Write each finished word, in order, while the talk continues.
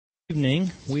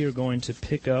Evening, we are going to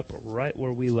pick up right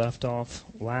where we left off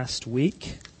last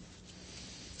week.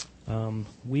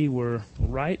 We were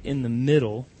right in the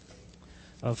middle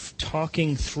of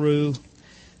talking through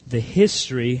the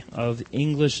history of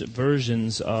English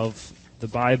versions of the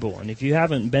Bible. And if you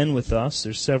haven't been with us,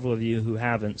 there's several of you who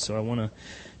haven't, so I want to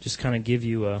just kind of give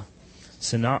you a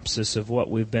synopsis of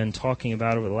what we've been talking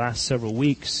about over the last several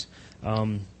weeks.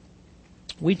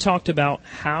 We talked about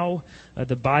how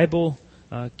the Bible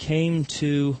came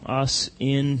to us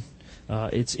in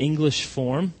its English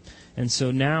form. And so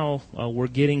now we're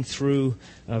getting through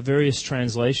various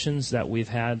translations that we've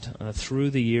had through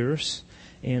the years.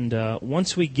 And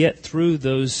once we get through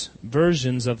those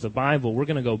versions of the Bible, we're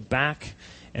going to go back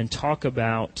and talk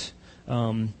about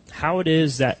how it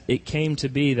is that it came to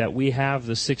be that we have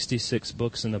the 66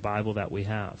 books in the Bible that we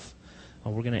have.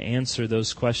 We're going to answer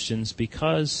those questions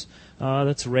because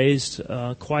that's raised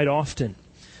quite often.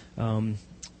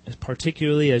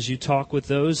 Particularly as you talk with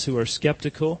those who are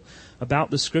skeptical about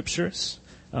the Scriptures.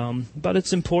 But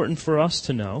it's important for us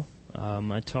to know.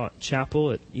 I taught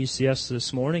chapel at ECS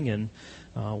this morning, and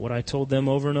what I told them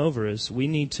over and over is we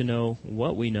need to know,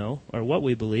 or what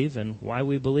we believe, and why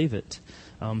we believe it.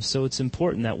 So it's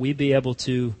important that we be able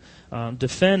to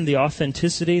defend the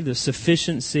authenticity, the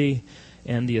sufficiency,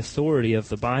 and the authority of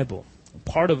the Bible.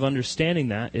 Part of understanding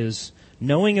that is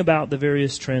knowing about the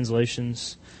various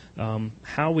translations,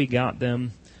 how we got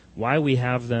them, why we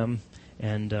have them,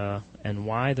 and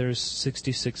why there's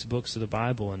 66 books of the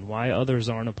Bible, and why others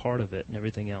aren't a part of it, and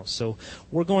everything else. So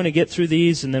we're going to get through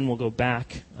these, and then we'll go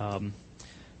back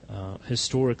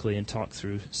historically and talk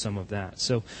through some of that.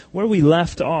 So where we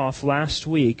left off last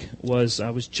week was I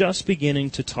was just beginning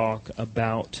to talk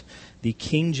about the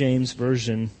King James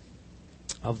Version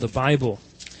of the Bible.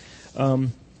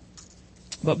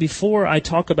 But before I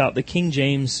talk about the King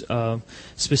James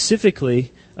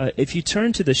specifically, if you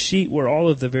turn to the sheet where all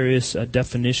of the various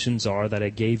definitions are that I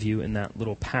gave you in that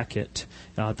little packet,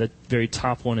 the very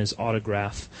top one is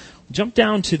autograph. Jump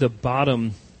down to the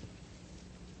bottom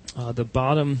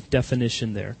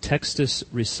definition there, Textus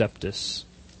Receptus.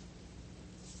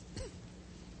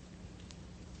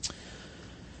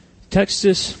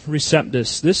 Textus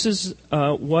Receptus. This is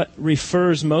what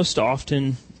refers most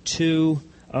often to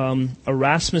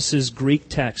Erasmus's Greek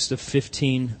text of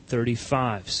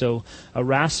 1535. So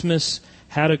Erasmus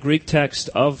had a Greek text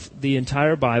of the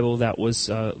entire Bible that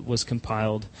was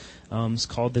compiled. It's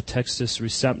called the Textus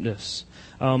Receptus.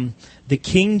 The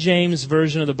King James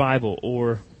Version of the Bible,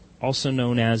 or also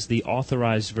known as the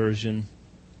Authorized Version,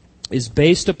 is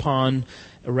based upon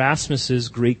Erasmus's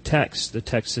Greek text, the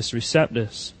Textus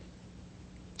Receptus.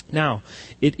 Now,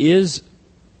 it is,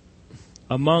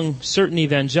 among certain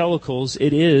evangelicals,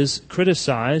 it is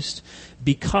criticized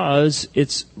because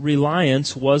its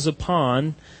reliance was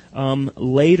upon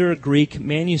later Greek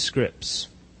manuscripts.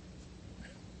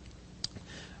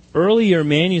 Earlier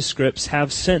manuscripts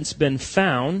have since been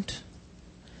found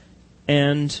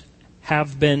and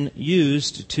have been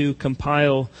used to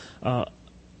compile a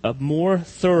more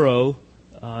thorough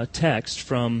text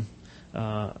from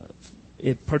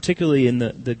particularly in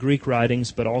the Greek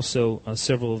writings, but also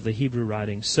several of the Hebrew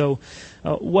writings. So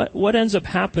what ends up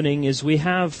happening is we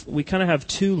kind of have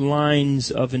two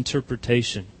lines of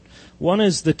interpretation. One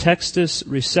is the Textus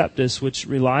Receptus, which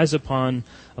relies upon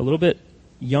a little bit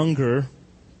younger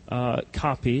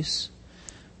copies.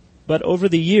 But over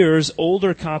the years,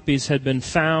 older copies had been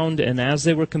found, and as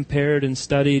they were compared and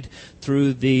studied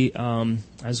through the,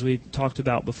 as we talked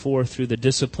about before, through the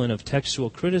discipline of textual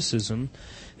criticism,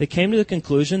 they came to the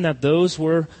conclusion that those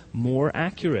were more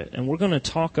accurate, and we're going to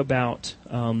talk about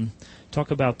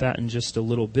that in just a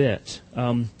little bit.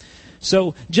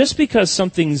 So just because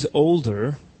something's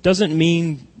older doesn't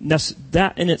mean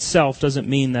that in itself doesn't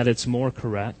mean that it's more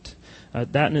correct.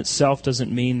 That in itself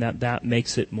doesn't mean that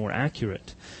makes it more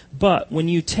accurate. But when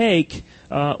you take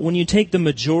the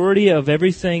majority of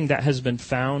everything that has been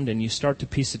found and you start to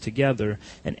piece it together,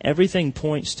 and everything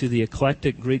points to the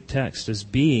eclectic Greek text as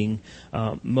being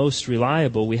most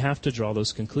reliable, we have to draw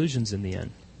those conclusions in the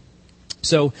end.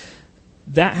 So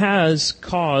that has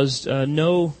caused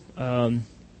no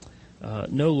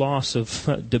loss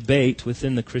of debate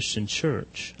within the Christian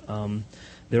church.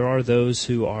 There are those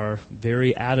who are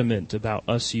very adamant about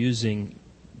us using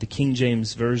the King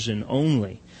James Version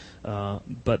only.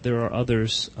 But there are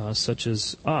others, such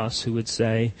as us, who would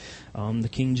say the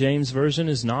King James Version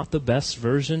is not the best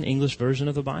version, English version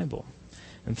of the Bible.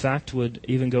 In fact, would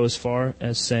even go as far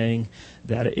as saying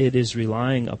that it is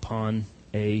relying upon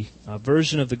a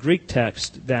version of the Greek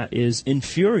text that is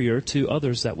inferior to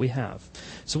others that we have.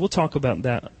 So we'll talk about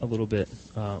that a little bit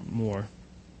more.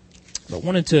 But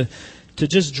wanted to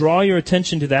just draw your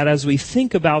attention to that as we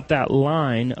think about that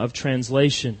line of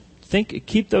translation.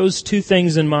 Keep those two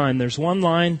things in mind. There's one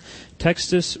line,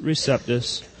 Textus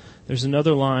Receptus. There's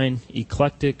another line,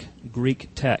 eclectic Greek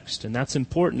text. And that's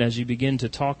important as you begin to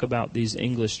talk about these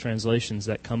English translations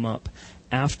that come up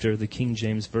after the King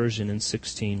James Version in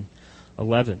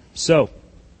 1611. So,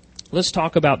 let's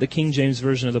talk about the King James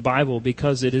Version of the Bible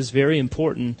because it is very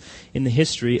important in the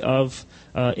history of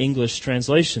English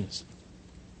translations.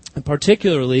 And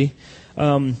particularly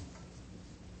the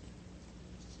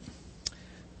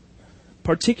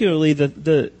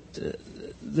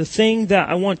thing that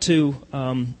I want to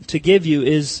give you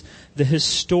is the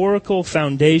historical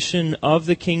foundation of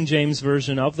the King James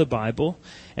Version of the Bible,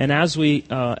 and as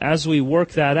we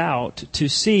work that out, to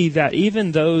see that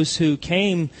even those who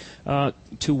came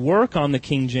to work on the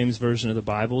King James Version of the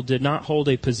Bible did not hold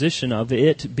a position of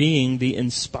it being the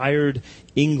inspired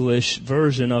English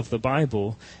version of the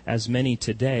Bible, as many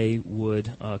today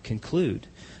would conclude.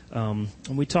 And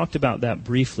we talked about that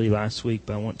briefly last week,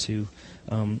 but I want to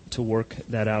work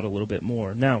that out a little bit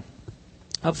more. Now,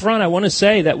 up front, I want to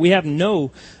say that we have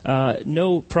no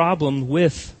problem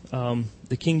with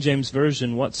the King James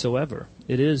Version whatsoever.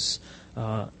 It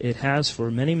has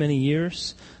for many, many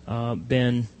years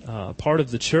been part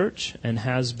of the church and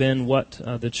has been what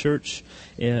the church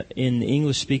in the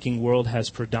English-speaking world has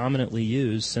predominantly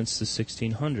used since the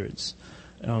 1600s.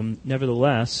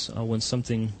 Nevertheless, when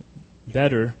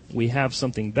we have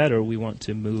something better, we want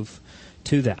to move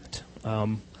to that.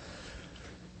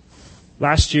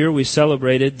 Last year, we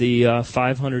celebrated the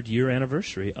 500-year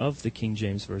anniversary of the King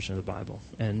James Version of the Bible,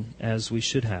 and as we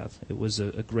should have. It was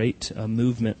a great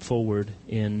movement forward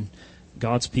in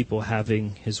God's people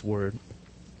having His Word.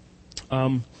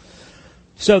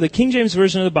 So the King James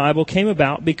Version of the Bible came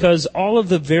about because all of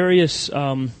the various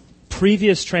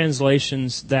previous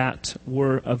translations that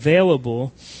were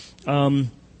available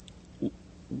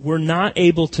were not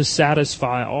able to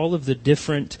satisfy all of the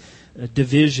different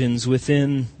divisions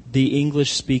within the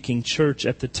English-speaking church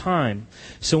at the time.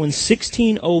 So in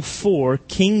 1604,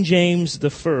 King James I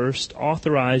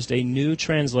authorized a new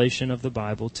translation of the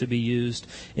Bible to be used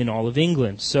in all of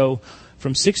England. So from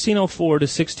 1604 to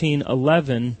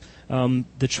 1611,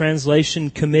 the translation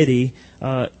committee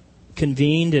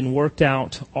convened and worked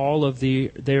out all of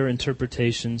their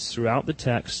interpretations throughout the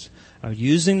text,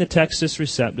 using the Textus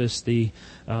Receptus,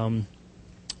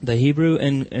 the Hebrew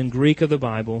and Greek of the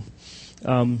Bible,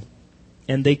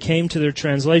 and they came to their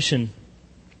translation.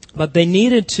 But they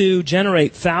needed to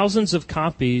generate thousands of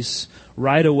copies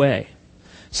right away.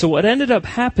 So what ended up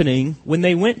happening, when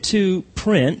they went to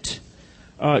print,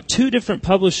 two different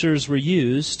publishers were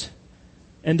used,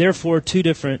 and therefore two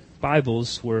different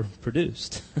Bibles were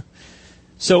produced.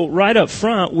 So right up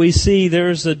front, we see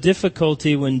there's a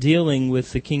difficulty when dealing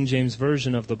with the King James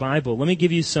Version of the Bible. Let me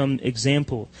give you some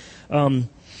example.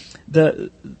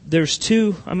 There's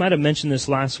two, I might have mentioned this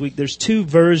last week, there's two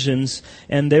versions,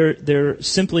 and they're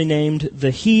simply named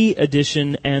the He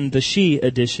edition and the She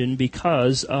edition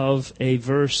because of a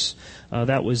verse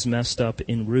that was messed up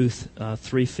in Ruth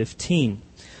 3:15.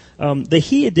 The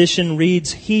He edition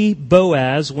reads, He,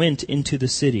 Boaz, went into the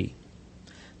city.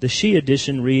 The She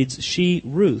edition reads, She,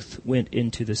 Ruth, went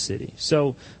into the city.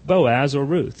 So, Boaz or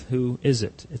Ruth, who is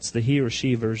it? It's the he or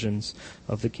she versions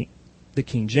of the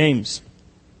King James.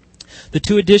 The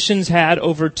two editions had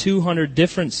over 200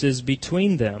 differences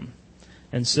between them.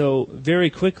 And so, very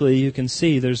quickly, you can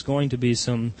see there's going to be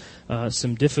some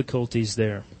difficulties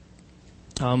there.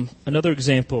 Another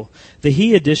example, the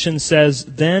He edition says,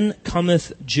 Then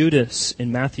cometh Judas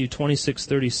in Matthew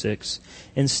 26:36,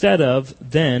 instead of,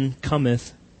 Then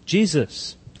cometh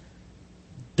Jesus.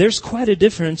 There's quite a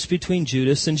difference between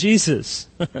Judas and Jesus.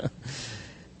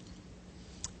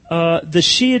 The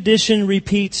She edition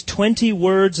repeats 20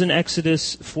 words in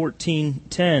Exodus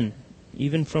 14:10.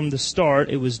 Even from the start,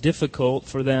 it was difficult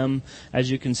for them, as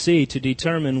you can see, to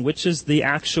determine which is the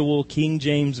actual King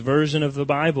James Version of the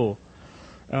Bible.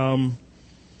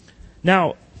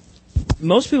 Now,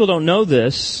 most people don't know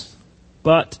this,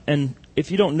 and if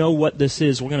you don't know what this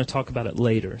is, we're going to talk about it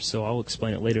later, so I'll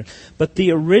explain it later. But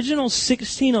the original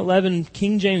 1611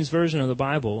 King James Version of the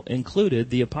Bible included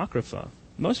the Apocrypha.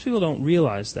 Most people don't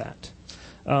realize that.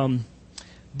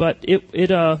 But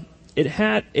it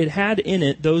had in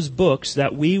it those books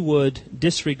that we would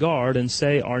disregard and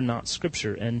say are not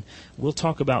Scripture. And we'll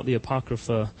talk about the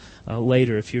Apocrypha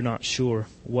later if you're not sure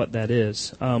what that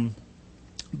is.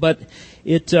 But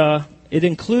it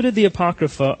included the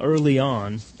Apocrypha early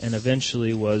on and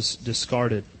eventually was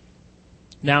discarded.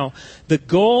 Now, the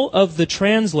goal of the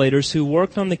translators who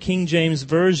worked on the King James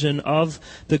Version of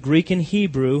the Greek and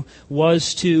Hebrew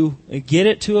was to get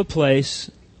it to a place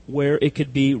where it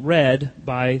could be read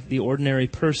by the ordinary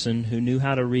person who knew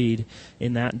how to read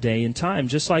in that day and time,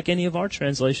 just like any of our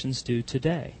translations do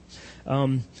today.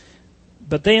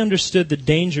 But they understood the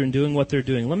danger in doing what they're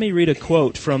doing. Let me read a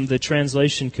quote from the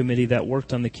translation committee that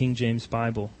worked on the King James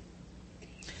Bible.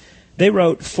 They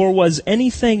wrote, "For was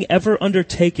anything ever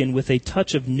undertaken with a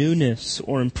touch of newness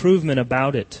or improvement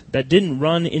about it that didn't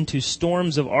run into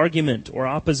storms of argument or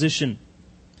opposition?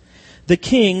 The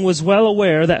king was well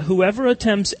aware that whoever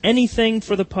attempts anything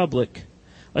for the public,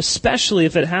 especially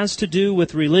if it has to do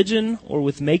with religion or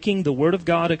with making the Word of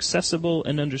God accessible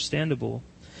and understandable,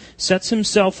 sets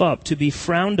himself up to be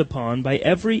frowned upon by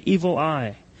every evil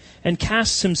eye, and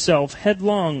casts himself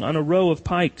headlong on a row of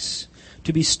pikes,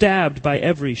 to be stabbed by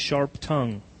every sharp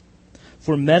tongue.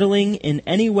 For meddling in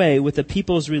any way with the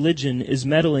people's religion is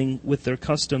meddling with their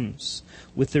customs,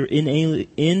 with their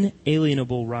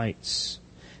inalienable rights.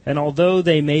 And although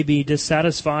they may be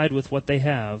dissatisfied with what they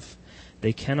have,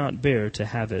 they cannot bear to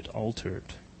have it altered."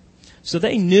 So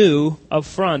they knew up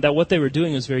front that what they were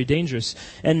doing was very dangerous.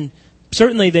 And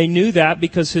certainly they knew that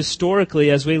because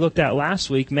historically, as we looked at last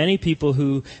week, many people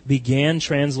who began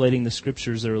translating the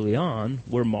Scriptures early on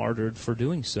were martyred for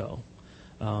doing so.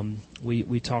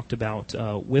 We talked about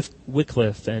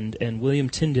Wycliffe and William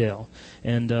Tyndale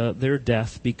and their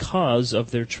death because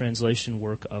of their translation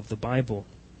work of the Bible.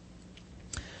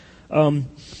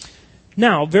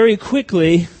 Now, very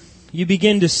quickly, you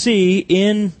begin to see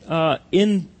in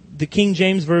the King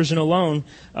James Version alone,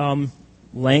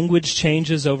 language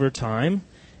changes over time,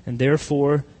 and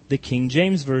therefore the King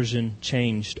James Version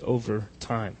changed over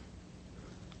time.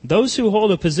 Those who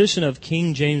hold a position of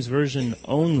King James Version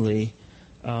only,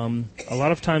 a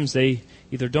lot of times they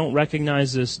either don't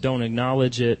recognize this, don't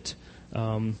acknowledge it,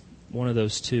 one of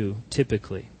those two,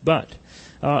 typically. But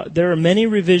there are many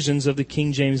revisions of the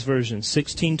King James Version,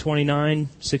 1629,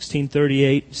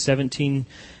 1638,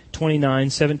 1729,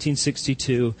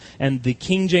 1762, and the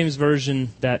King James Version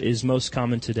that is most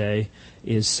common today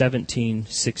is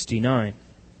 1769,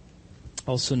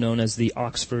 also known as the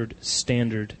Oxford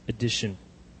Standard Edition.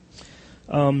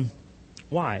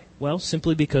 Why? Well,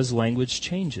 simply because language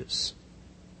changes.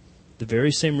 The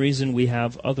very same reason we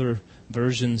have other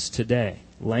versions today.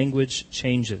 Language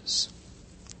changes.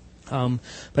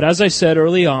 But as I said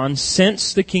early on,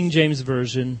 since the King James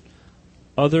Version,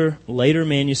 other later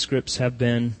manuscripts have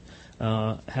been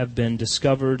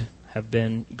discovered, have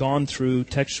been gone through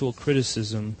textual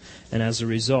criticism, and as a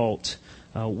result,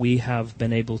 we have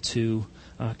been able to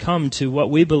come to what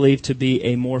we believe to be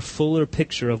a more fuller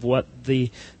picture of what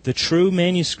the true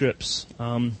manuscripts,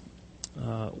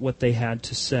 what they had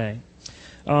to say.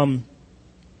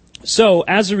 So,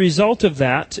 as a result of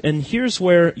that, and here's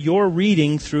where you're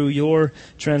reading through your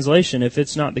translation, if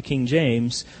it's not the King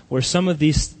James, where some of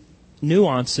these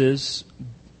nuances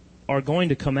are going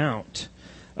to come out,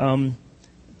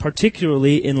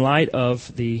 particularly in light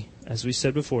of the, as we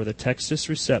said before, the Textus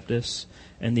Receptus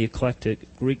and the eclectic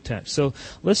Greek text. So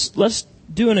let's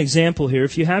do an example here.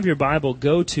 If you have your Bible,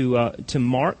 go to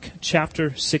Mark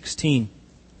chapter 16.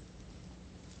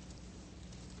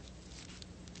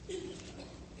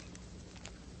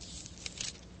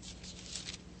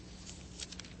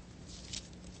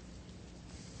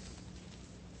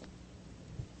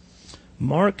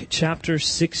 Mark chapter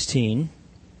 16.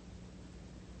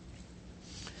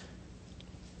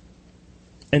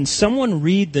 And someone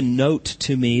read the note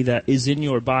to me that is in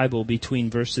your Bible between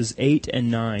verses 8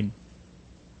 and 9.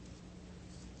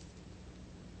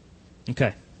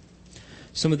 Okay.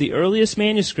 Some of the earliest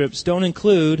manuscripts don't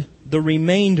include the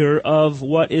remainder of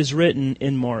what is written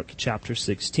in Mark chapter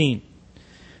 16.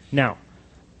 Now,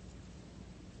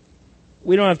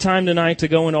 we don't have time tonight to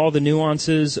go into all the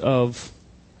nuances of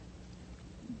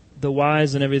the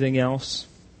whys and everything else.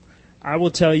 I will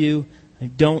tell you, I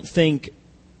don't think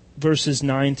verses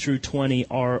 9 through 20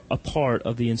 are a part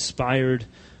of the inspired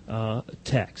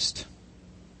text,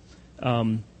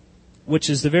 which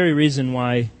is the very reason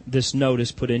why this note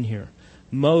is put in here.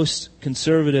 Most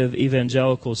conservative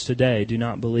evangelicals today do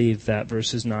not believe that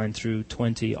verses 9 through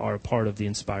 20 are a part of the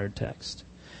inspired text.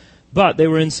 But they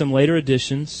were in some later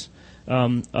editions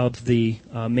of the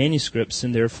manuscripts,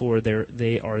 and therefore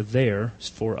they are there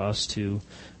for us to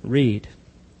read.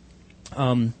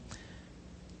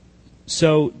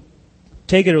 So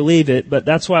take it or leave it, but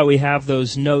that's why we have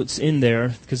those notes in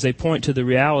there, because they point to the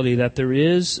reality that there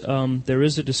is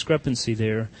a discrepancy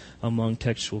there among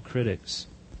textual critics.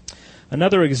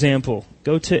 Another example,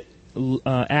 go to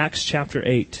Acts chapter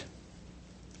 8.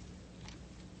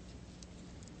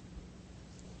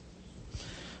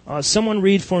 Someone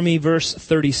read for me verse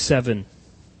 37.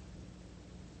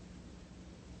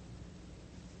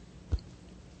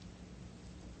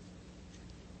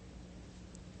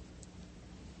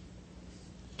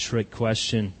 Trick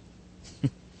question.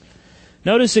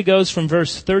 Notice it goes from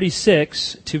verse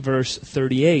 36 to verse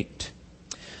 38.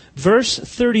 Verse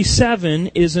 37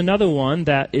 is another one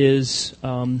that is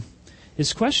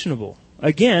questionable.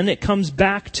 Again, it comes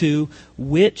back to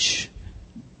which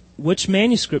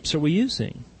manuscripts are we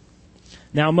using?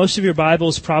 Now, most of your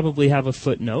Bibles probably have a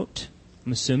footnote,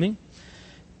 I'm assuming.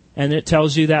 And it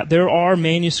tells you that there are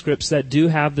manuscripts that do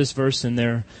have this verse in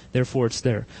there, therefore it's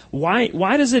there.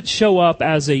 Why does it show up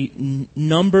as a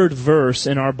numbered verse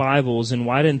in our Bibles, and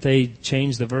why didn't they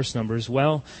change the verse numbers?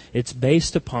 Well, it's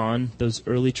based upon those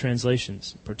early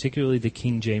translations, particularly the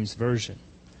King James Version.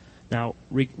 Now,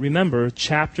 remember,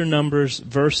 chapter numbers,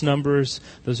 verse numbers,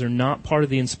 those are not part of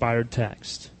the inspired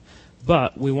text.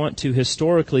 But we want to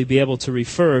historically be able to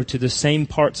refer to the same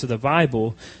parts of the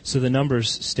Bible so the numbers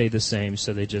stay the same,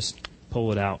 so they just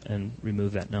pull it out and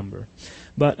remove that number.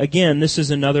 But again, this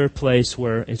is another place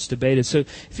where it's debated. So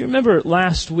if you remember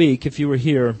last week, if you were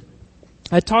here,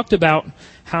 I talked about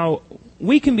how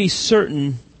we can be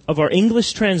certain of our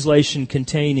English translation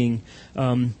containing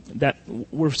that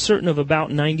we're certain of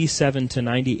about 97 to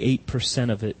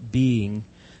 98% of it being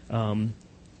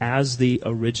as the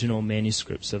original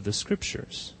manuscripts of the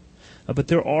Scriptures. But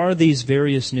there are these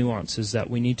various nuances that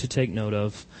we need to take note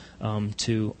of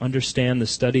to understand the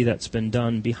study that's been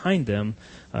done behind them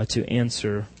to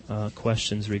answer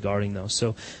questions regarding those.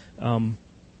 So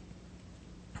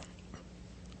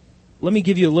let me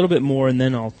give you a little bit more, and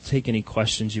then I'll take any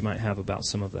questions you might have about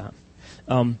some of that.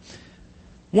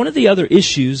 One of the other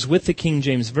issues with the King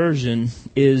James Version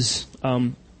is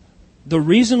the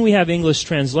reason we have English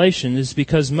translation is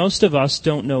because most of us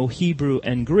don't know Hebrew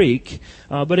and Greek.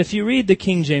 But if you read the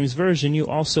King James Version, you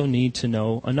also need to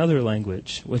know another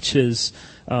language, which is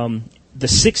the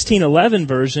 1611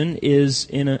 version is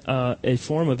in a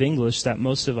form of English that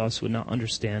most of us would not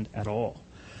understand at all.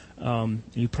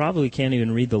 You probably can't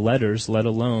even read the letters, let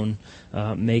alone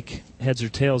make heads or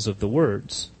tails of the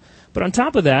words. But on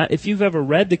top of that, if you've ever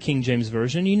read the King James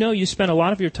Version, you know you spend a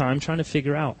lot of your time trying to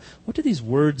figure out, what do these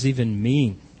words even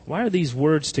mean? Why are these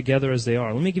words together as they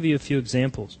are? Let me give you a few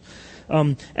examples.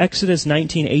 Exodus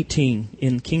 19:18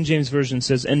 in King James Version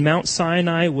says, "And Mount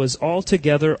Sinai was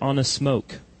altogether on a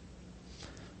smoke."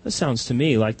 That sounds to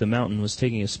me like the mountain was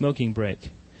taking a smoking break.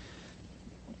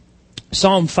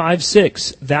 Psalm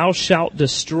 5:6, "Thou shalt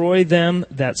destroy them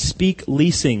that speak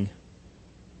leasing."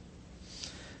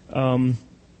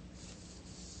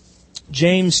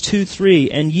 James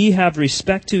 2:3, "And ye have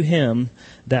respect to him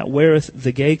that weareth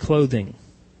the gay clothing."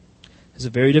 Has a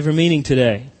very different meaning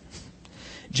today.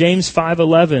 James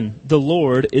 5:11, "The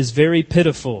Lord is very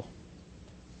pitiful."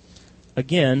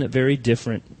 Again, a very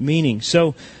different meaning.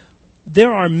 So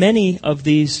there are many of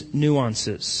these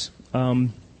nuances.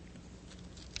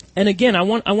 And again, I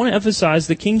want to emphasize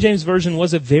the King James Version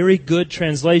was a very good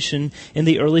translation in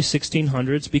the early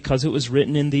 1600s because it was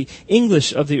written in the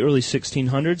English of the early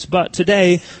 1600s. But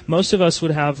today, most of us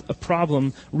would have a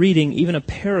problem reading even a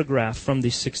paragraph from the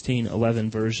 1611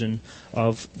 version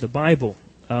of the Bible.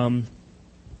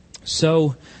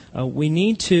 So we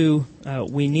need to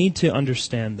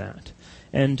understand that.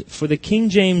 And for the King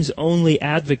James only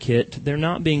advocate, they're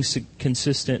not being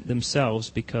consistent themselves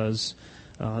because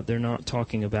they're not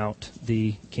talking about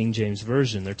the King James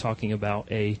Version. They're talking about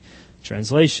a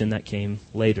translation that came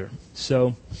later.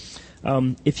 So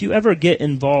if you ever get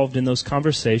involved in those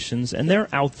conversations, and they're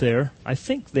out there, I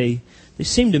think they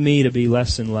seem to me to be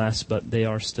less and less, but they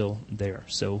are still there.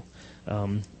 So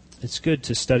it's good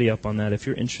to study up on that. If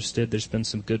you're interested, there's been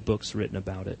some good books written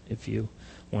about it if you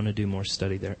want to do more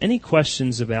study there. Any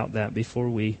questions about that before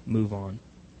we move on?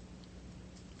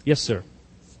 Yes, sir.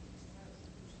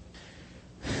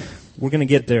 We're going to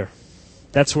get there.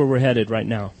 That's where we're headed right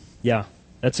now. Yeah,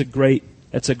 that's a great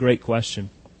question.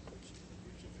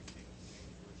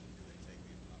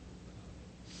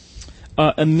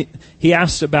 He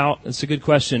asked about, it's a good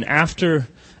question, after,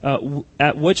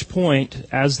 at which point,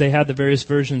 as they had the various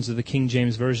versions of the King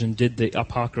James Version, did the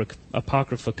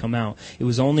Apocrypha come out? It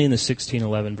was only in the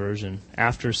 1611 version.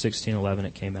 After 1611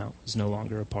 it came out. It was no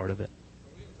longer a part of it.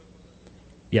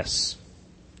 Yes,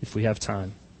 if we have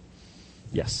time.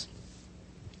 Yes.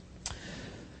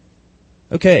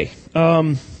 Okay.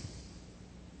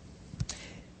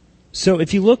 So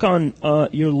if you look on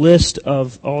your list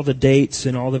of all the dates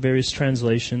and all the various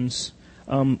translations,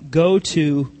 go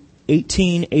to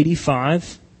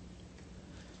 1885.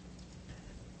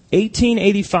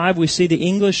 1885, we see the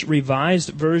English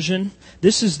Revised Version.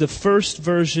 This is the first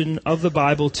version of the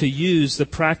Bible to use the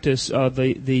practice of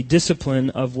the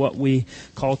discipline of what we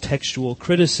call textual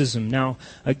criticism. Now,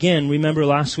 again, remember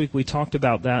last week we talked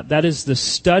about that. That is the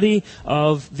study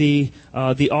of the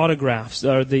autographs,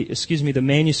 or the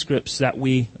manuscripts that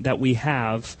we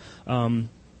have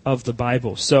of the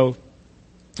Bible. So,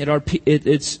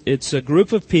 it's a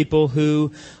group of people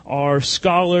who are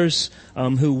scholars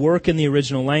who work in the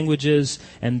original languages,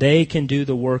 and they can do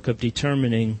the work of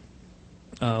determining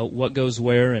what goes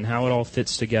where and how it all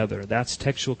fits together. That's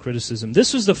textual criticism.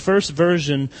 This was the first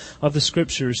version of the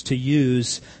Scriptures to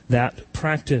use that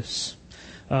practice.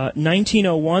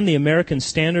 1901, the American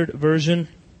Standard Version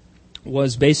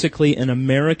was basically an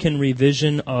American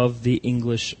revision of the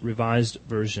English Revised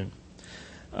Version.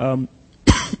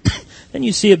 Then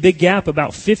you see a big gap,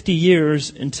 about 50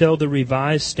 years, until the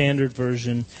Revised Standard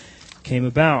Version came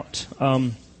about.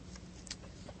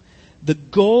 The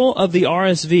goal of the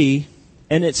RSV,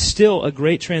 and it's still a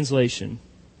great translation,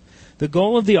 the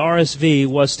goal of the RSV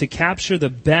was to capture the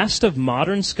best of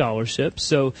modern scholarship,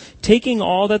 so taking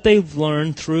all that they've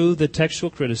learned through the textual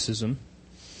criticism,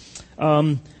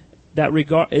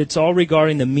 it's all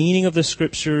regarding the meaning of the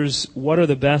Scriptures, what are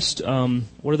the best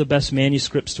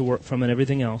manuscripts to work from, and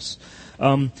everything else.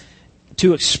 To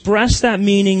express that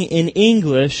meaning in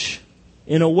English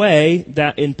in a way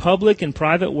that in public and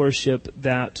private worship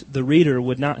that the reader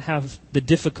would not have the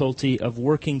difficulty of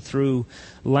working through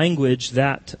language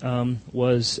that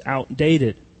was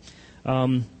outdated.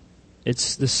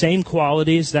 It's the same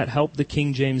qualities that helped the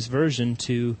King James Version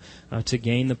to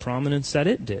gain the prominence that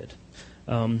it did.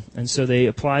 And so they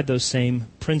applied those same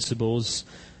principles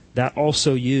that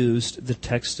also used the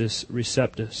Textus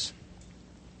Receptus.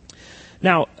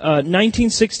 Now,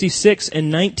 1966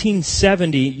 and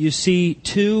 1970, you see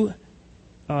two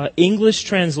English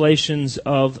translations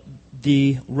of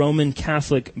the Roman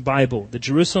Catholic Bible, the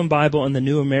Jerusalem Bible and the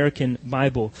New American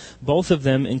Bible. Both of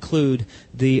them include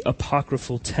the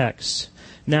apocryphal texts.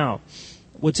 Now,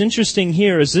 what's interesting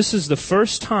here is this is the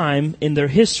first time in their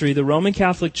history the Roman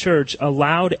Catholic Church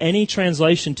allowed any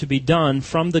translation to be done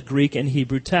from the Greek and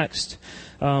Hebrew text.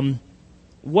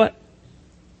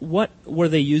 What were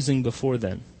they using before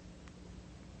then?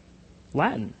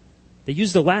 Latin. They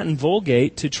used the Latin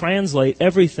Vulgate to translate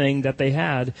everything that they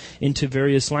had into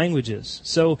various languages.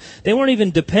 So they weren't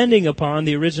even depending upon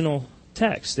the original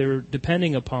text. They were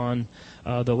depending upon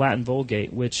the Latin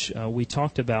Vulgate, which we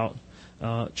talked about,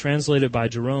 translated by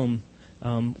Jerome,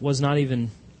 was not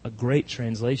even a great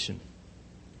translation.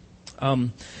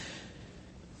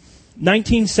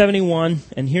 1971,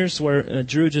 and here's where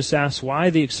Drew just asked,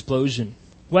 why the explosion?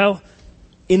 Well,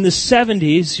 in the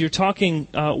 70s, you're talking,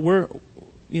 50s,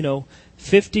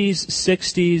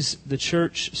 60s, the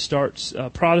church starts,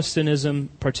 Protestantism,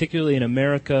 particularly in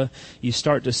America, you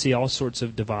start to see all sorts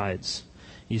of divides.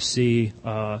 You see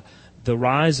the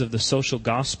rise of the social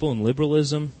gospel and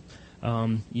liberalism.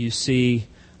 You see,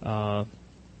 the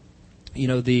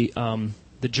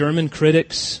German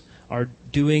critics are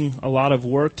doing a lot of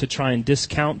work to try and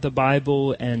discount the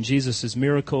Bible and Jesus'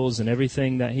 miracles and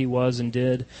everything that he was and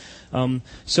did.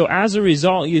 So as a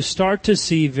result, you start to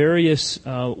see various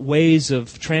ways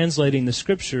of translating the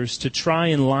Scriptures to try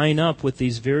and line up with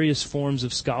these various forms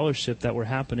of scholarship that were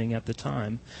happening at the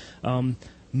time.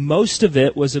 Most of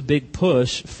it was a big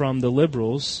push from the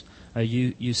liberals.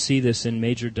 You see this in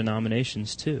major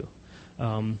denominations too.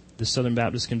 The Southern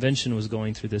Baptist Convention was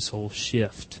going through this whole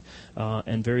shift,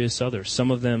 and various others.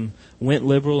 Some of them went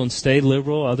liberal and stayed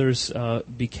liberal. Others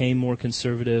became more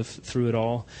conservative through it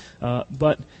all.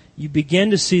 But you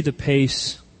begin to see the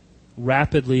pace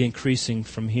rapidly increasing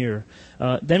from here.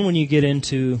 Then when you get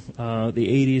into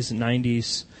the 80s and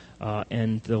 90s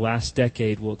and the last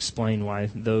decade, we'll explain why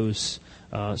those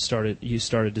you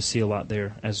started to see a lot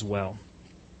there as well.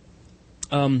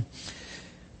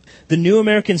 The New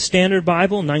American Standard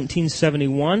Bible,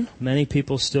 1971. Many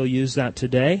people still use that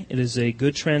today. It is a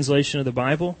good translation of the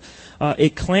Bible.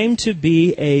 It claimed to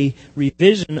be a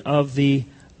revision of the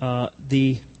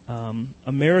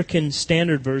American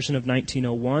Standard Version of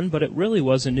 1901, but it really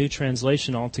was a new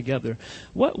translation altogether.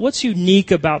 What's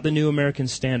unique about the New American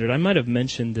Standard? I might have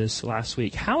mentioned this last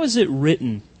week. How is it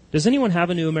written? Does anyone have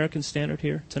a New American Standard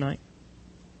here tonight?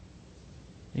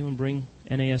 Anyone bring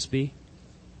NASB?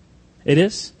 It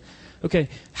is? Okay.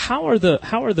 How are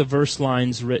the verse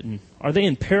lines written? Are they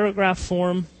in paragraph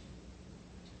form?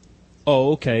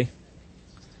 Oh, okay.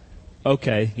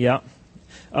 Okay, yeah.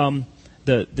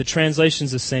 The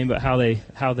translation's the same, but how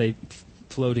they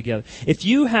flow together. If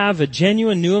you have a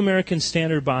genuine New American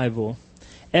Standard Bible,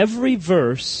 every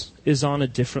verse is on a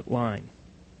different line.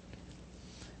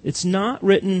 It's not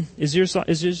written. Is yours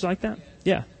like that?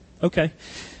 Yeah. Okay.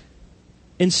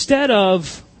 Instead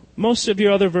of most of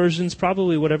your other versions,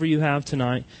 probably whatever you have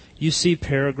tonight, you see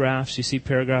paragraphs, you see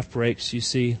paragraph breaks, you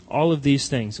see all of these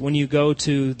things. When you go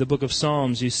to the book of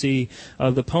Psalms, you see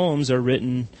the poems are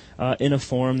written in a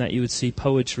form that you would see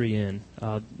poetry in.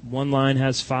 One line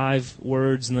has 5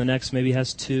 words, and the next maybe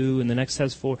has 2, and the next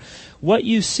has 4. What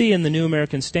you see in the New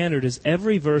American Standard is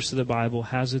every verse of the Bible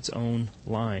has its own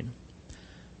line.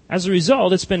 As a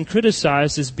result, it's been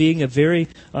criticized as being a very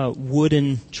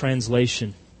wooden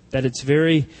translation, that it's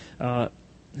very...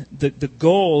 The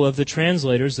goal of the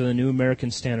translators of the New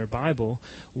American Standard Bible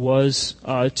was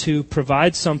to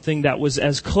provide something that was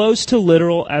as close to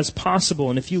literal as possible.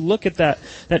 And if you look at that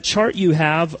chart you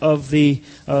have of the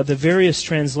various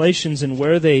translations and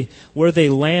where they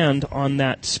land on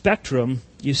that spectrum,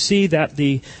 you see that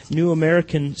the New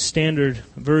American Standard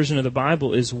Version of the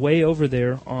Bible is way over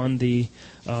there on the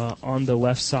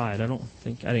left side. I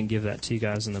didn't give that to you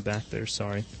guys in the back there.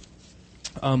 Sorry.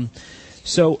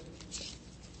 So.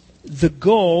 The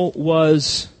goal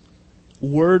was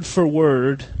word for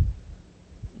word,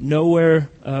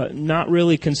 nowhere, not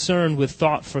really concerned with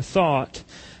thought for thought.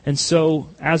 And so,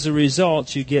 as a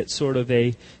result, you get sort of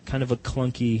a kind of a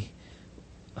clunky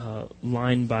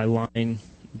line-by-line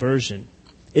version.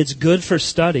 It's good for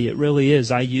study. It really is.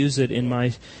 I use it in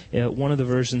my one of the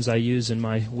versions I use in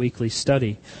my weekly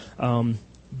study.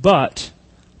 But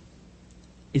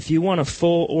if you want a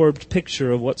full-orbed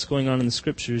picture of what's going on in the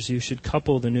Scriptures, you should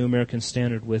couple the New American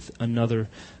Standard with another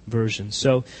version.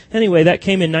 So anyway, that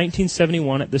came in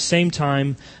 1971. At the same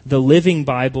time, the Living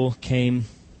Bible came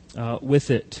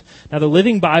with it. Now, the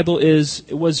Living Bible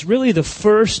was really the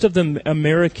first of the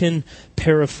American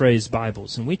paraphrase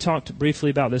Bibles. And we talked briefly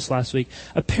about this last week.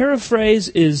 A paraphrase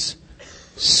is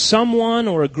someone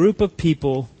or a group of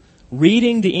people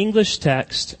reading the English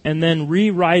text and then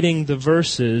rewriting the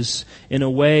verses in a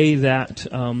way that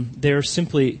they're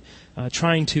simply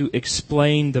trying to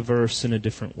explain the verse in a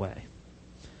different way.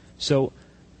 So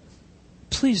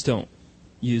please don't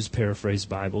use paraphrase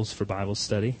Bibles for Bible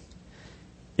study.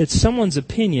 It's someone's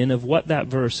opinion of what that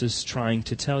verse is trying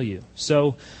to tell you.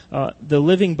 So the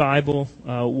Living Bible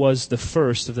was the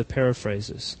first of the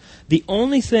paraphrases. The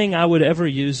only thing I would ever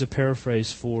use a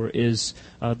paraphrase for is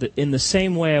in the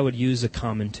same way I would use a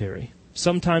commentary.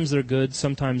 Sometimes they're good,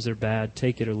 sometimes they're bad,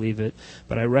 take it or leave it,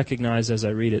 but I recognize as I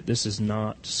read it, this is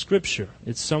not Scripture.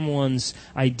 It's someone's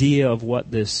idea of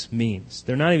what this means.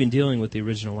 They're not even dealing with the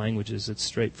original languages, it's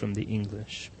straight from the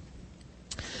English.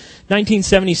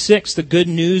 1976, the Good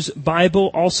News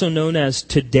Bible, also known as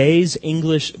Today's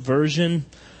English Version,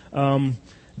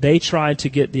 they tried to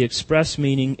get the express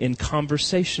meaning in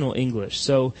conversational English.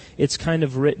 So it's kind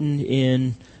of written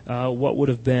in what would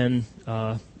have been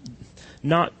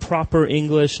not proper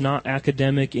English, not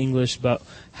academic English, but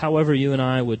however you and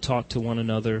I would talk to one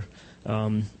another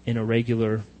in a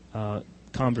regular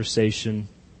conversation,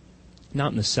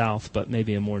 not in the South, but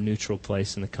maybe a more neutral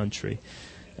place in the country.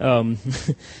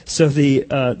 So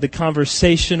the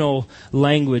conversational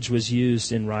language was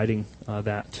used in writing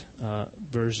that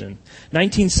version.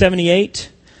 1978,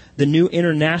 the New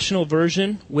International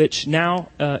Version, which now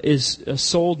is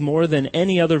sold more than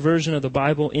any other version of the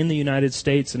Bible in the United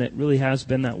States, and it really has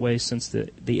been that way since the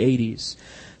 80s.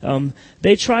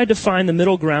 They tried to find the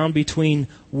middle ground between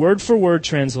word-for-word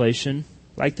translation,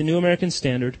 like the New American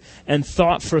Standard, and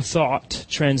thought-for-thought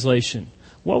translation.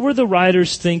 What were the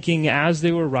writers thinking as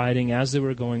they were writing, as they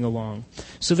were going along?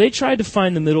 So they tried to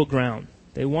find the middle ground.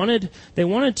 They wanted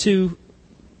to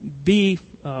be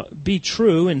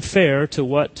true and fair to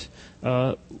what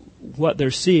they're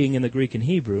seeing in the Greek and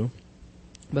Hebrew,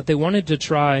 but they wanted to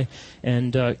try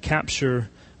and capture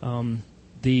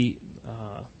the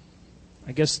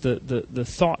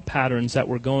thought patterns that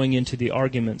were going into the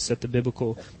arguments that the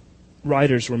biblical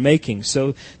writers were making.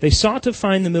 So they sought to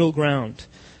find the middle ground.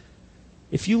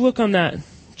 If you look on that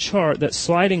chart, that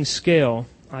sliding scale,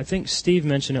 I think Steve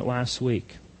mentioned it last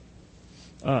week.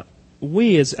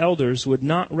 We as elders would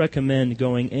not recommend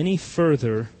going any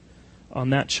further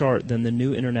on that chart than the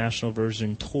New International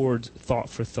Version towards thought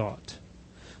for thought.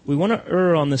 We want to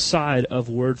err on the side of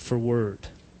word for word,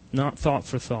 not thought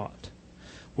for thought.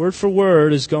 Word for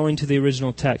word is going to the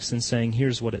original text and saying,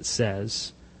 here's what it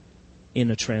says in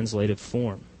a translative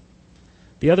form.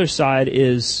 The other side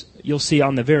is, you'll see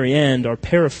on the very end, are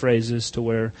paraphrases to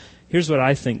where, here's what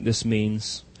I think this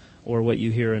means, or what you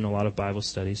hear in a lot of Bible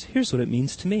studies. Here's what it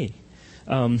means to me.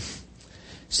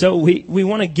 So we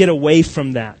want to get away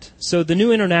from that. So the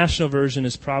New International Version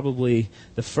is probably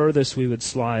the furthest we would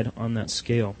slide on that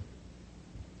scale.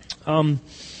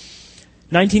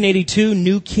 1982,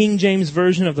 New King James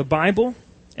Version of the Bible.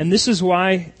 And this is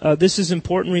why this is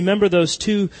important. Remember those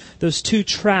two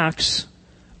tracks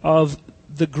of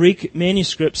the Greek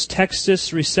manuscripts,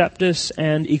 Textus Receptus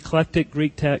and Eclectic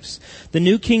Greek Text. The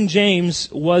New King James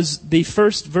was the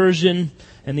first version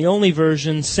and the only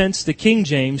version since the King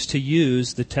James to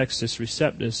use the Textus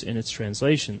Receptus in its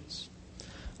translations.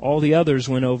 All the others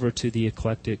went over to the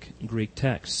Eclectic Greek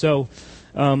Text. So,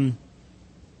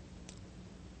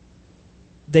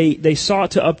 They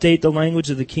sought to update the language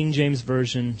of the King James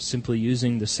Version simply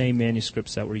using the same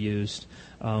manuscripts that were used.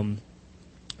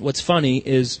 What's funny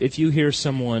is if you hear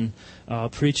someone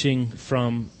preaching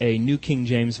from a New King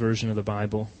James Version of the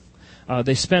Bible,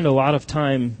 they spend a lot of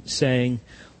time saying,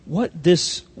 what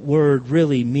this word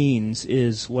really means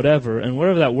is whatever, and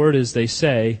whatever that word is they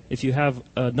say, if you have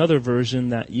another version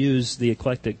that uses the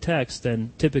eclectic text,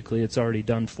 then typically it's already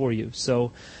done for you.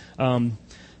 So,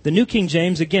 the New King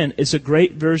James, again, is a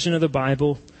great version of the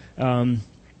Bible,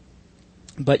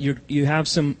 but you have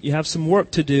some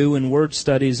work to do in word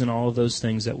studies and all of those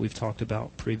things that we've talked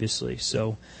about previously.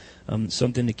 So,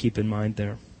 something to keep in mind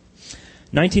there.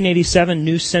 1987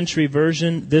 New Century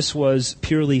Version. This was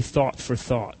purely thought for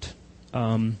thought,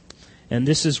 and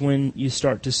this is when you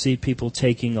start to see people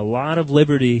taking a lot of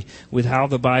liberty with how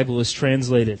the Bible is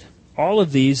translated. All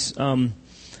of these,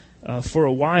 for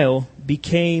a while,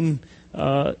 became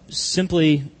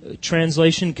simply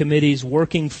translation committees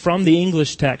working from the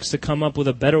English text to come up with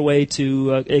a better way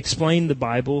to explain the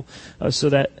Bible so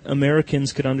that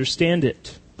Americans could understand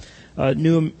it. The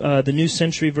New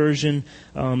Century Version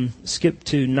skipped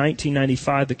to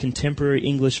 1995, the Contemporary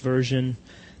English Version,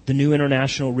 the New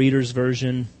International Reader's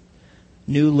Version,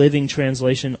 New Living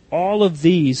Translation. All of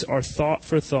these are thought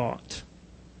for thought.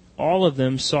 All of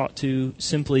them sought to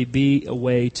simply be a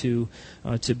way to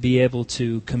be able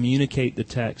to communicate the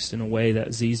text in a way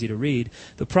that's easy to read.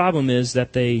 The problem is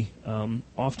that they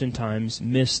oftentimes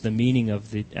miss the meaning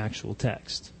of the actual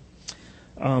text.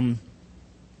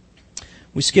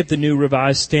 We skipped the New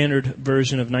Revised Standard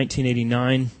Version of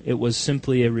 1989. It was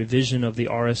simply a revision of the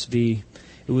RSV.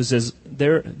 It was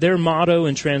their motto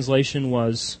in translation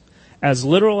was as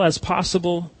literal as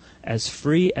possible, as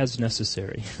free as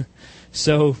necessary.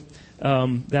 So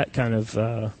that kind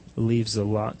of leaves a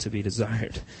lot to be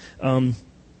desired.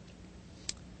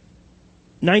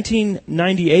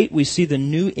 1998, we see the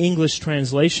New English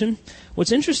Translation.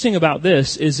 What's interesting about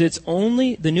this is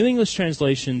the New English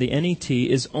Translation, the NET,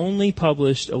 is only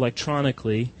published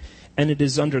electronically, and it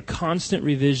is under constant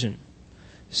revision.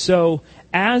 So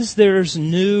as there's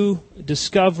new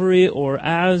discovery, or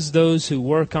as those who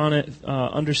work on it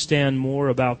understand more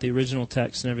about the original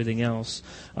text and everything else,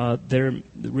 the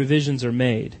revisions are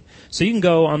made. So you can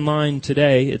go online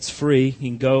today; it's free. You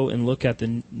can go and look at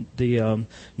the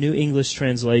New English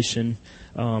Translation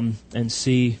and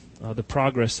see the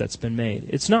progress that's been made.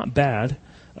 It's not bad.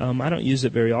 I don't use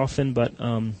it very often, but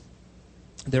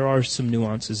there are some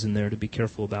nuances in there to be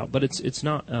careful about. But it's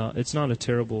not a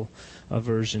terrible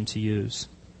version to use.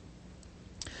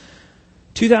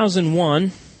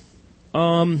 2001,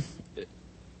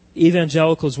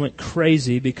 evangelicals went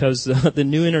crazy because the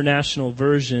New International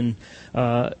Version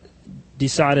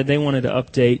decided they wanted to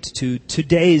update to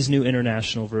today's New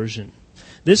International Version.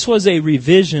 This was a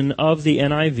revision of the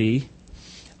NIV,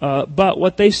 but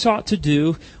what they sought to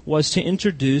do was to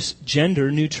introduce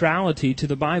gender neutrality to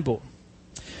the Bible.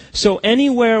 So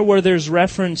anywhere where there's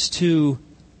reference to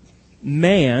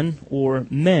man or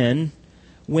men,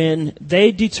 when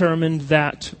they determined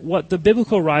that what the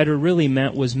biblical writer really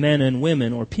meant was men and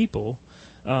women or people,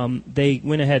 they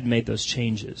went ahead and made those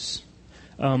changes.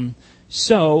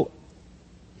 So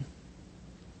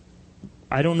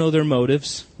I don't know their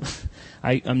motives.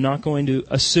 I'm not going to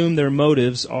assume their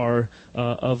motives are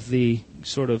of the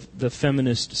sort of the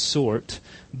feminist sort,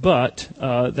 but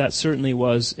that certainly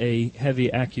was a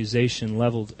heavy accusation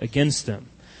leveled against them.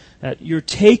 That you're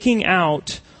taking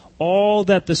out all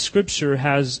that the Scripture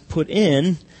has put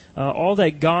in, all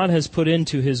that God has put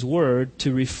into His Word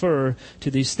to refer to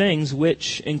these things,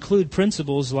 which include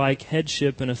principles like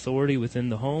headship and authority within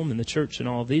the home and the church and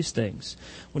all of these things.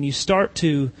 When you start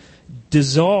to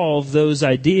dissolve those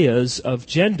ideas of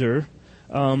gender,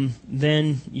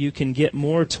 then you can get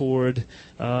more toward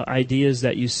ideas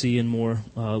that you see in more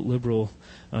liberal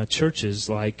churches,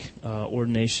 like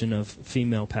ordination of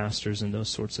female pastors and those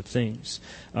sorts of things.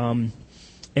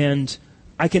 And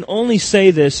I can only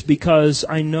say this because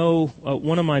I know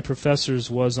one of my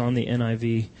professors was on the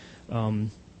NIV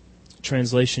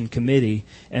translation committee,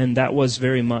 and that was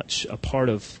very much a part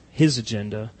of his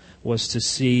agenda, was to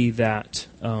see that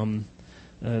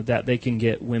that they can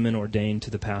get women ordained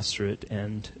to the pastorate,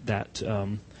 and that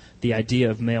the idea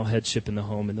of male headship in the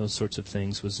home and those sorts of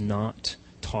things was not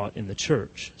taught in the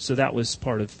church. So that was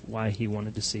part of why he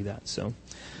wanted to see that. So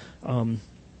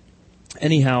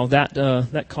anyhow,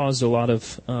 that caused a lot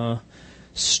of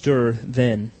stir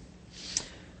then.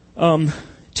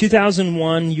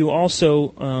 2001, you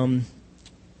also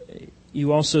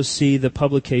see the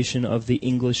publication of the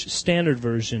English Standard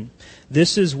Version.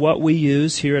 This is what we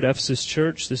use here at Ephesus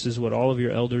Church. This is what all of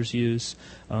your elders use.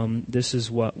 This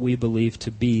is what we believe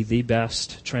to be the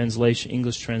best translation,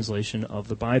 English translation of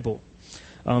the Bible.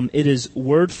 It is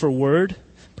word for word,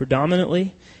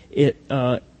 predominantly. It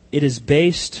is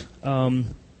based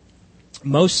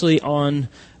mostly on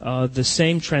the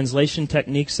same translation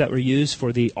techniques that were used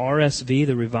for the RSV,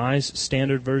 the Revised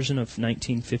Standard Version of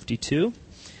 1952.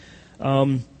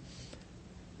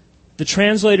 The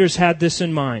translators had this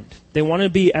in mind. They want to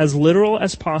be as literal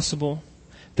as possible.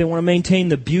 They want to maintain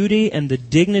the beauty and the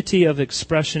dignity of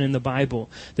expression in the Bible.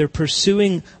 They're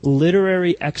pursuing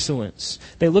literary excellence.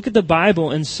 They look at the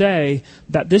Bible and say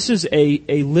that this is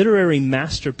a literary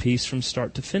masterpiece from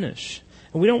start to finish.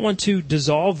 And we don't want to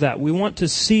dissolve that. We want to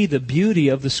see the beauty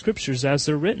of the Scriptures as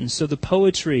they're written. So the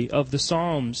poetry of the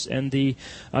Psalms and the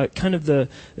kind of the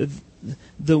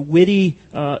witty,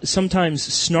 sometimes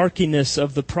snarkiness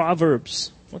of the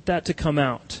Proverbs, want that to come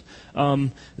out.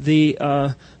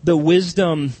 The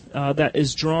wisdom that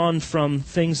is drawn from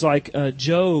things like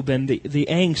Job and the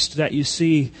angst that you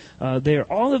see there.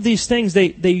 All of these things,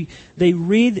 they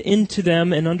read into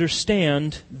them and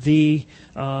understand the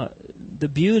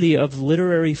beauty of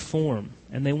literary form,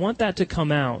 and they want that to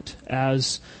come out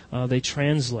as they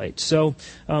translate. So,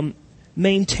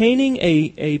 maintaining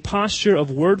a posture of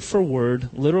word for word,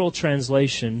 literal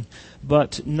translation,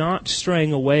 but not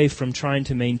straying away from trying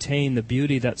to maintain the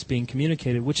beauty that's being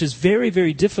communicated, which is very,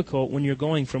 very difficult when you're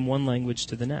going from one language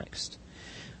to the next.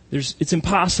 It's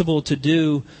impossible to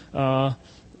do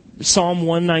Psalm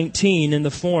 119 in the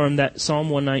form that Psalm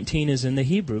 119 is in the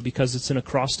Hebrew, because it's an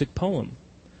acrostic poem.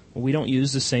 Well, we don't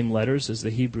use the same letters as the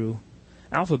Hebrew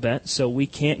alphabet, so we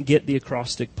can't get the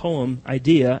acrostic poem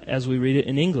idea as we read it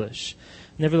in English.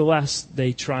 Nevertheless,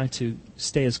 they try to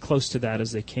stay as close to that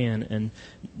as they can and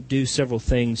do several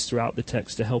things throughout the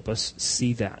text to help us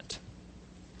see that.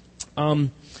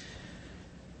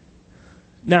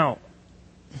 Now,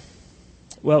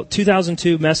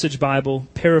 2002 Message Bible,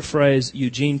 paraphrase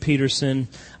Eugene Peterson.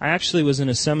 I actually was in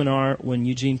a seminar when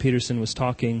Eugene Peterson was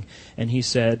talking, and he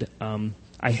said,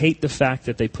 I hate the fact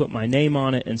that they put my name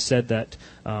on it and said that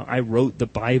I wrote the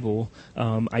Bible.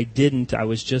 I didn't. I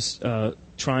was just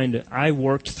I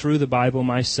worked through the Bible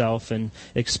myself and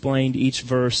explained each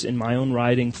verse in my own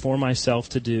writing for myself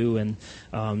to do. And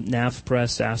Nav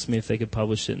Press asked me if they could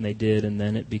publish it, and they did. And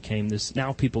then it became this.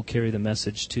 Now people carry the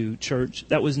message to church.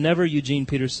 That was never Eugene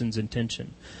Peterson's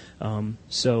intention.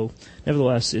 So,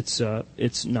 nevertheless,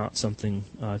 it's not something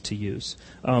to use.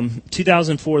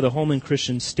 2004, the Holman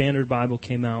Christian Standard Bible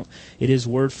came out. It is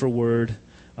word for word,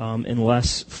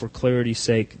 unless, for clarity's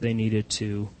sake, they needed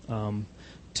to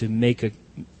make a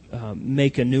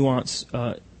nuance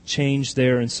change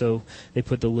there, and so they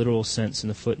put the literal sense in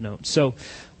the footnote. So,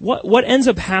 what ends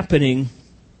up happening?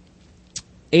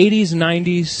 80s,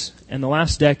 90s, and the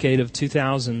last decade of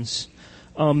 2000s.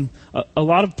 A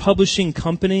lot of publishing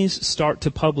companies start to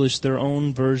publish their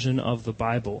own version of the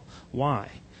Bible. Why?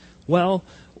 Well,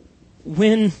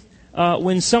 when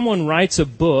someone writes a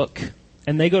book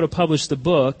and they go to publish the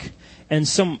book, and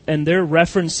they're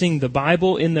referencing the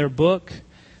Bible in their book,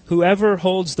 whoever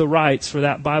holds the rights for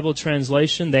that Bible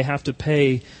translation, they have to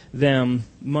pay them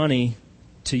money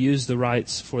to use the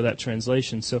rights for that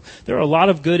translation. So there are a lot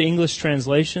of good English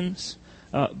translations.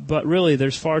 But really,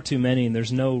 there's far too many, and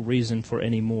there's no reason for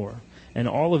any more. And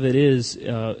all of it is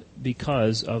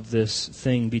because of this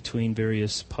thing between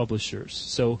various publishers.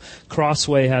 So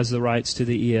Crossway has the rights to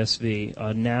the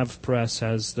ESV. Nav Press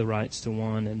has the rights to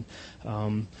one.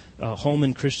 And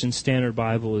Holman Christian Standard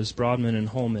Bible is Broadman and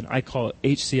Holman. I call it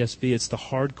HCSB. It's the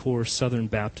Hardcore Southern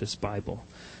Baptist Bible.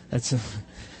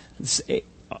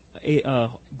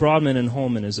 Broadman and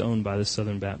Holman is owned by the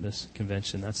Southern Baptist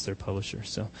Convention. That's their publisher.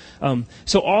 So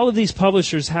all of these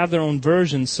publishers have their own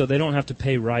versions, so they don't have to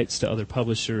pay rights to other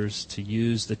publishers to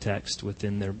use the text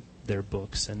within their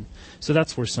books. And so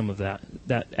that's where some of that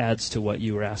adds to what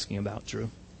you were asking about, Drew.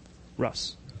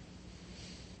 Russ.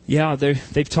 Yeah,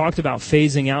 they've talked about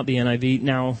phasing out the NIV.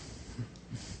 Now,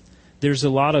 there's a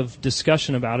lot of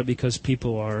discussion about it because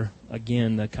people are,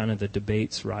 again, the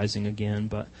debate's rising again,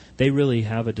 but they really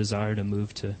have a desire to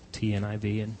move to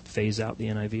TNIV and phase out the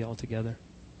NIV altogether,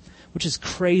 which is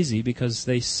crazy because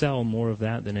they sell more of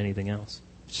that than anything else.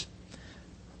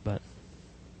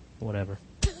 whatever.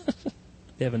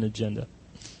 They have an agenda.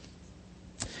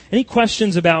 Any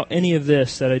questions about any of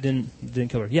this that I didn't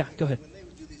cover? Yeah, go ahead.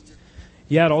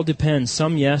 Yeah, it all depends.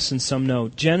 Some yes and some no.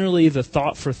 Generally, the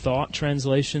thought for thought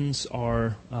translations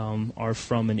are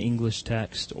from an English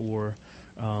text or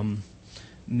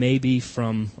maybe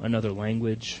from another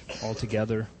language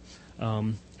altogether.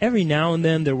 Every now and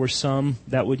then there were some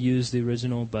that would use the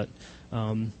original, but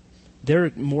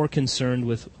they're more concerned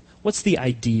with what's the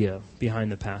idea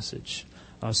behind the passage.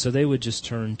 So they would just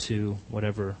turn to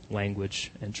whatever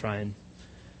language and try and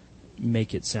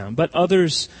make it sound. But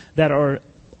others that are,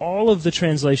 all of the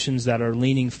translations that are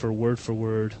leaning for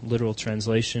word literal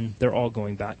translation, they're all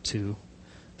going back to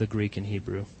the Greek and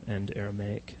Hebrew and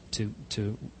Aramaic to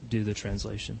do the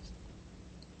translations.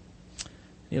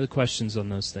 Any other questions on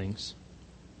those things?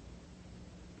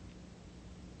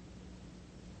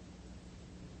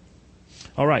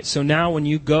 All right, so now when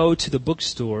you go to the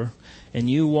bookstore and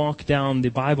you walk down the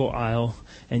Bible aisle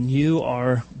and you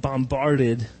are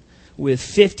bombarded with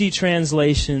 50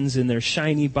 translations in their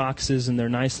shiny boxes and their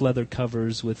nice leather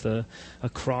covers with a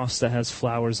cross that has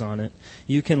flowers on it,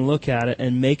 you can look at it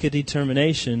and make a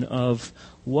determination of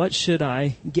what should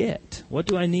I get? What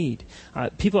do I need?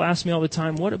 People ask me all the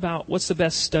time, what's the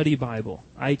best study Bible?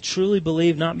 I truly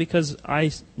believe, not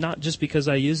just because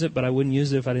I use it, but I wouldn't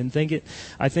use it if I didn't think it.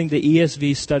 I think the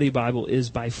ESV Study Bible is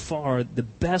by far the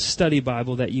best study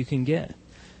Bible that you can get.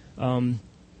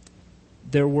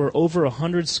 There were over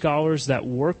 100 scholars that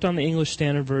worked on the English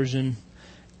Standard Version.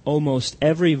 Almost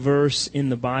every verse in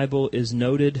the Bible is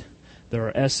noted. There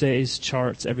are essays,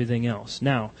 charts, everything else.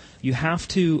 Now, you have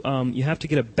to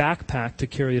get a backpack to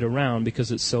carry it around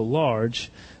because it's so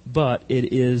large. But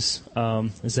it is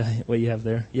that what you have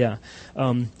there? Yeah.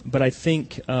 But I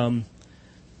think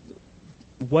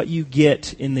what you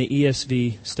get in the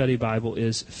ESV Study Bible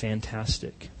is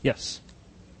fantastic. Yes.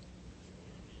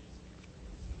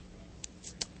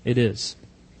 It is.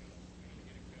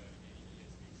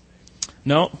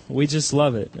 No, we just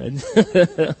love it. And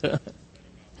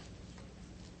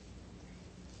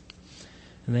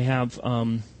they have,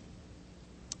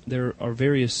 there are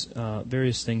various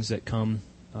things that come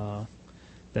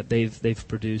that they've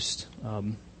produced.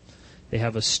 They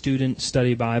have a student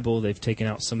study Bible. They've taken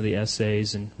out some of the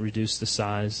essays and reduced the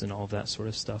size and all of that sort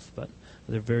of stuff. But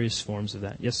there are various forms of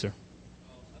that. Yes, sir.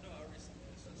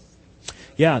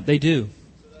 Yeah, they do.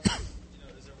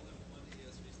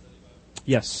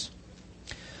 Yes.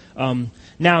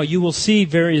 Now, you will see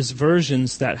various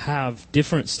versions that have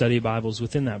different study Bibles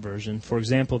within that version. For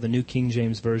example, the New King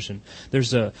James Version.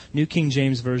 There's a New King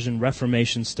James Version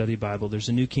Reformation Study Bible. There's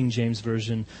a New King James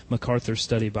Version MacArthur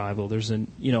Study Bible. There's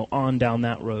on down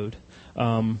that road.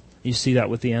 You see that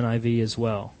with the NIV as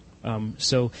well.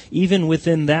 So even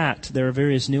within that, there are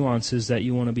various nuances that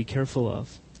you want to be careful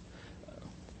of.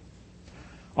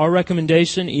 Our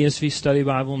recommendation, ESV Study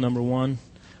Bible, number 1.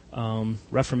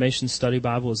 Reformation Study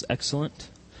Bible is excellent.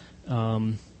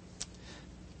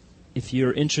 If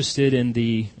you're interested in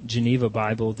the Geneva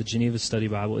Bible, the Geneva Study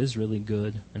Bible is really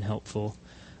good and helpful.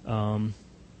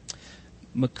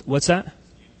 What's that?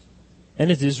 And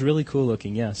it is really cool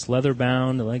looking, yes. Leather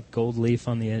bound, like gold leaf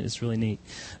on the end. It's really neat.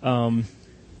 Yeah,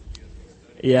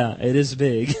 it is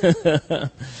big.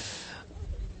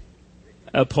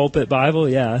 A pulpit Bible?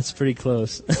 Yeah, it's pretty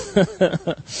close.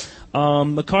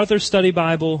 MacArthur Study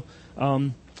Bible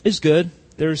is good.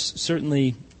 There's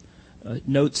certainly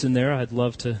notes in there I'd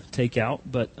love to take out,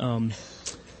 but I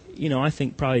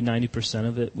think probably 90%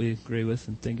 of it we agree with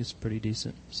and think is pretty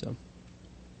decent. So,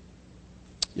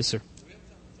 yes, sir.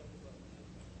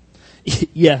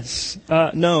 Yes.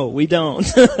 No, we don't.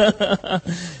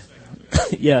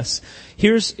 Yes.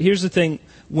 Here's the thing.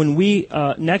 When we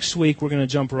next week we're going to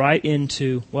jump right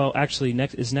into. Well, actually,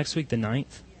 is next week the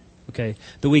 9th? Okay,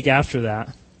 the week after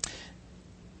that,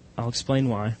 I'll explain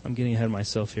why. I'm getting ahead of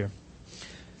myself here.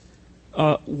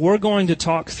 We're going to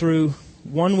talk through,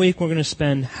 1 week we're going to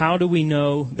spend, how do we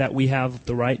know that we have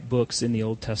the right books in the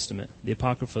Old Testament? The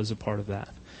Apocrypha is a part of that.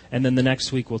 And then the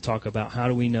next week we'll talk about how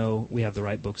do we know we have the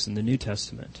right books in the New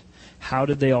Testament? How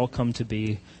did they all come to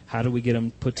be? How do we get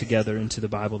them put together into the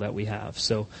Bible that we have?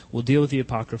 So we'll deal with the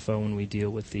Apocrypha when we deal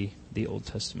with the Old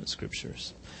Testament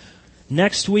Scriptures.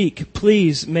 Next week,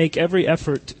 please make every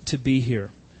effort to be here.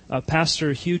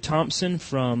 Pastor Hugh Thompson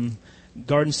from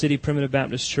Garden City Primitive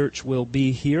Baptist Church will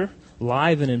be here,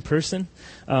 live and in person.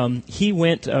 He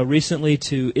went recently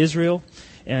to Israel,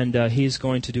 and he's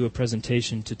going to do a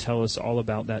presentation to tell us all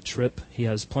about that trip. He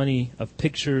has plenty of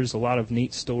pictures, a lot of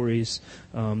neat stories.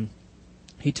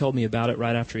 He told me about it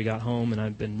right after he got home, and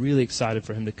I've been really excited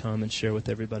for him to come and share with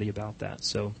everybody about that.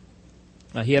 So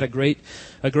He had a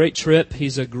great trip.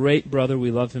 He's a great brother.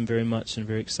 We love him very much and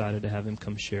very excited to have him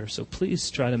come share. So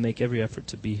please try to make every effort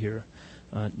to be here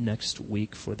next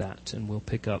week for that, and we'll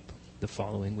pick up the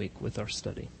following week with our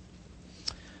study.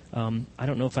 I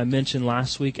don't know if I mentioned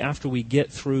last week, after we get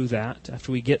through that,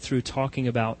 after we get through talking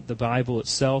about the Bible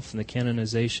itself and the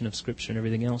canonization of Scripture and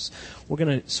everything else, we're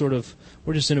just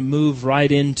going to move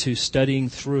right into studying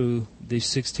through the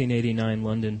 1689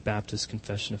 London Baptist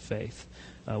Confession of Faith.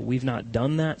 We've not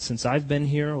done that since I've been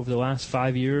here over the last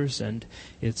 5 years, and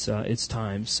it's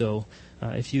time. So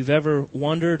if you've ever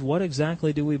wondered what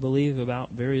exactly do we believe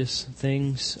about various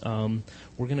things,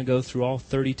 we're going to go through all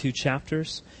 32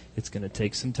 chapters. It's going to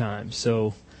take some time.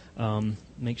 So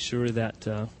make sure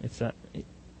that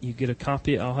you get a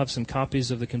copy, I'll have some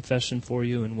copies of the confession for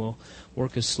you, and we'll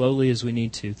work as slowly as we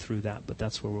need to through that. But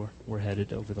that's where we're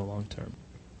headed over the long term.